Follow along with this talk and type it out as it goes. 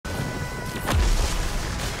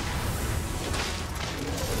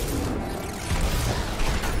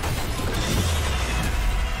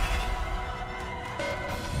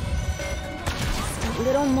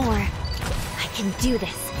little more. I can do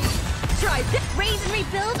this. Try this! Raise and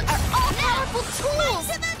rebuild are all-powerful tools!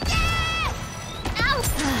 To the death! Ow!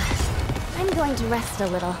 I'm going to rest a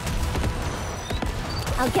little.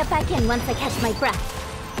 I'll get back in once I catch my breath.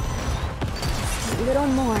 Just a little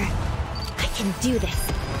more. I can do this.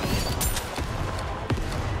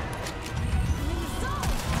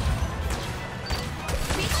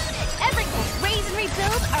 Everything! Raise and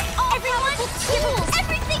rebuild are all-powerful tools!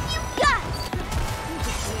 Everything you've got!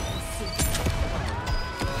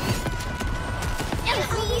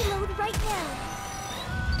 Reload right now.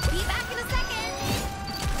 Be back in a second.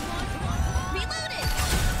 Reload it.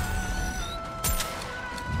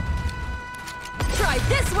 Try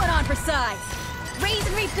this one on for size. Raise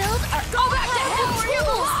and rebuild are go back to hell where you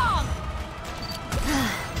belong.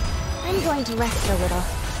 I'm going to rest a little.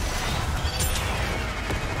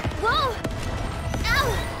 Whoa! Ow!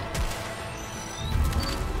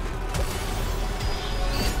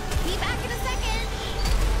 Be back in a second.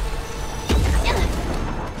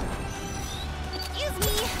 Excuse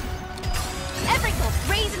me. Everything,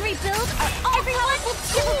 raise and rebuild are all powerful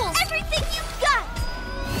tools. Everything you've got!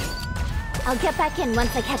 I'll get back in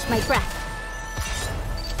once I catch my breath.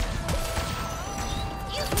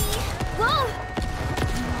 Excuse me. Whoa!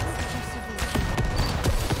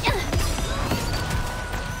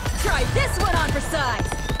 Try this one on for size.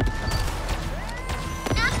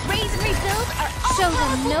 Raise and rebuild are all Show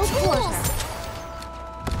them no tools. quarter.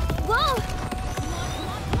 Whoa!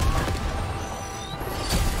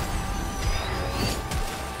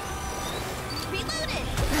 Reload it.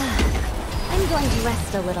 I'm going to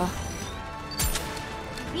rest a little.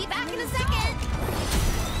 Be back in a second.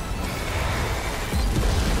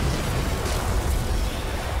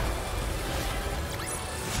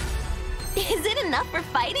 Is it enough for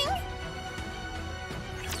fighting?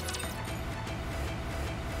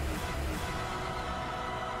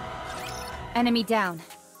 Enemy down.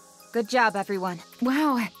 Good job, everyone.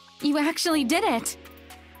 Wow, you actually did it!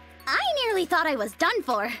 I nearly thought I was done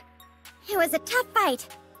for. It was a tough fight,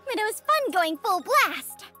 but it was fun going full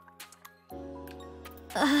blast.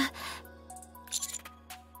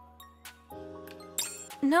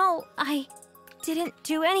 No, I didn't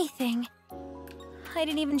do anything. I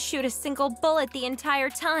didn't even shoot a single bullet the entire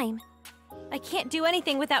time. I can't do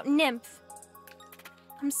anything without Nymph.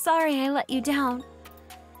 I'm sorry I let you down.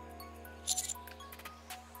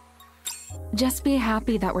 Just be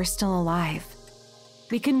happy that we're still alive.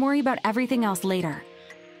 We can worry about everything else later.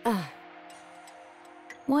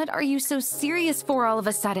 What are you so serious for all of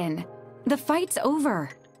a sudden? The fight's over.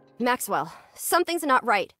 Maxwell, something's not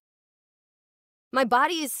right. My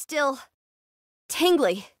body is still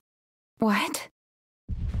tingly. What?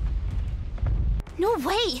 No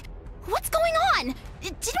way! What's going on?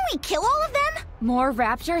 Didn't we kill all of them? More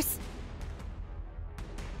raptors?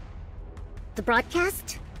 The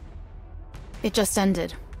broadcast? It just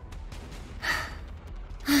ended.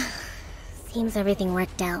 Seems everything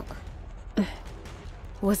worked out.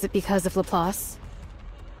 Was it because of Laplace?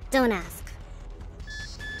 Don't ask.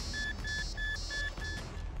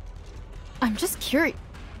 I'm just curious.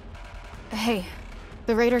 Hey,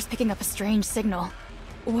 the radar's picking up a strange signal.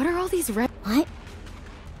 What are all these red— What?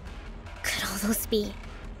 Could all those be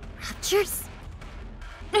raptures?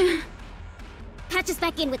 Patch us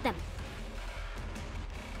back in with them.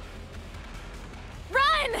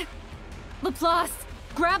 Run! Laplace,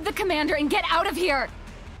 grab the commander and get out of here!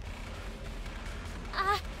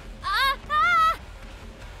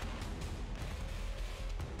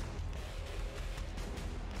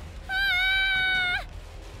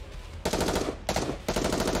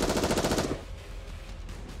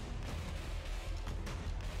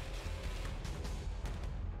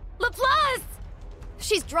 Laplace!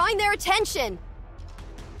 She's drawing their attention!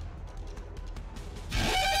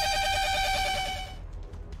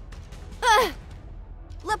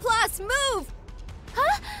 Laplace, move!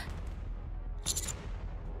 Huh?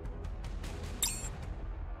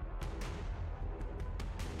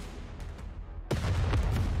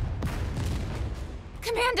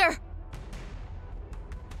 Commander!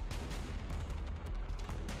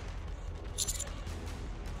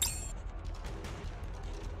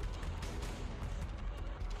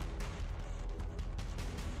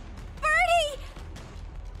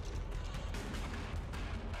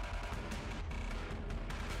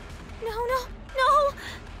 No!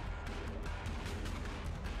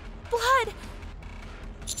 Blood!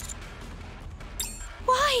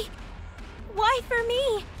 Why? Why for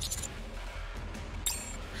me?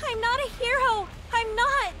 I'm not a hero! I'm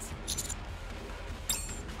not!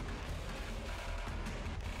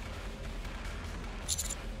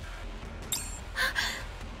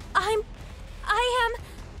 I am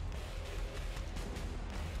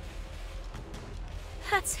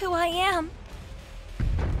That's who I am.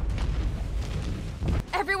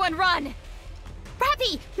 Everyone run!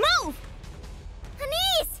 Brappy, move!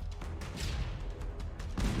 Anise!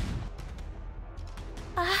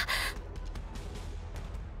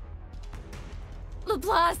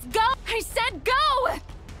 Laplace, go! I said go!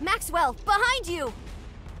 Maxwell, behind you!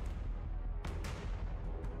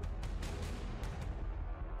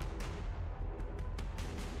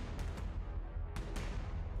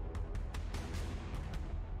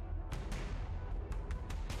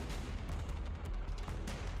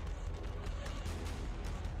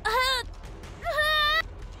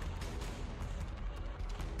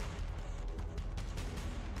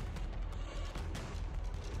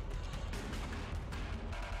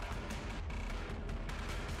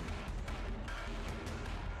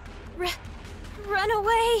 Run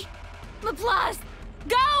away! Laplace,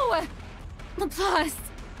 go! Laplace!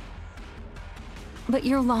 But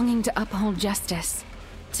you're longing to uphold justice.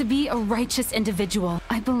 To be a righteous individual.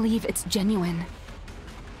 I believe it's genuine.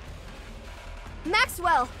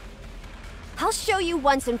 Maxwell! I'll show you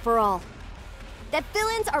once and for all that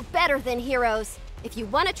villains are better than heroes. If you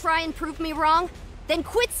want to try and prove me wrong, then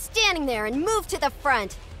quit standing there and move to the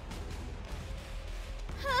front.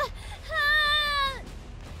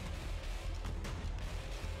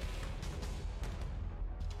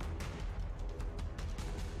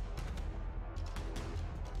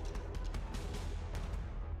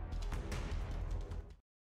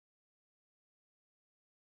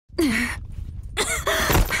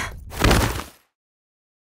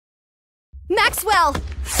 Maxwell!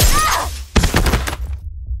 Ah!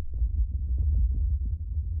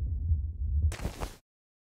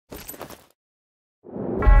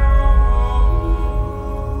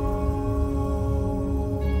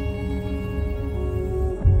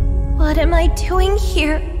 What am I doing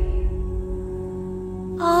here?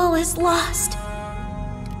 All is lost.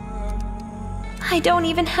 I don't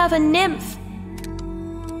even have a nymph.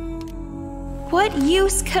 What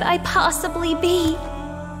use could I possibly be?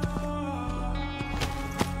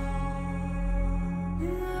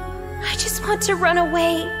 I just want to run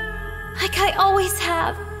away, like I always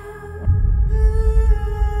have.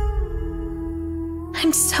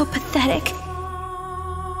 I'm so pathetic,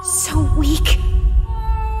 so weak.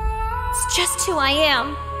 It's just who I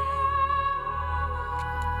am.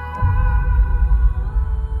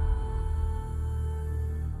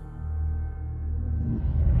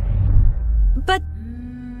 But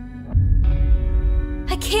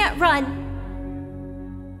I can't run.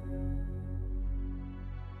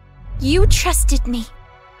 You trusted me.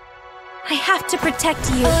 I have to protect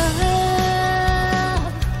you.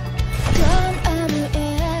 Don't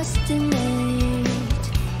underestimate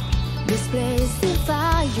this place, the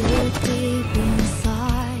fire deep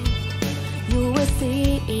inside. You will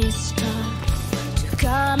see it's time to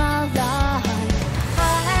come alive.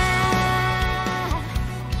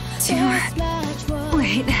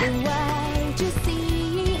 Wait.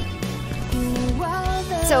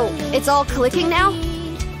 So, it's all clicking now?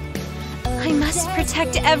 I must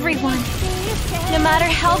protect everyone, no matter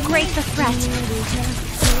how great the threat.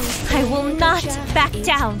 I will not back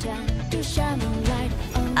down.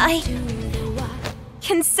 I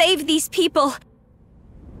can save these people.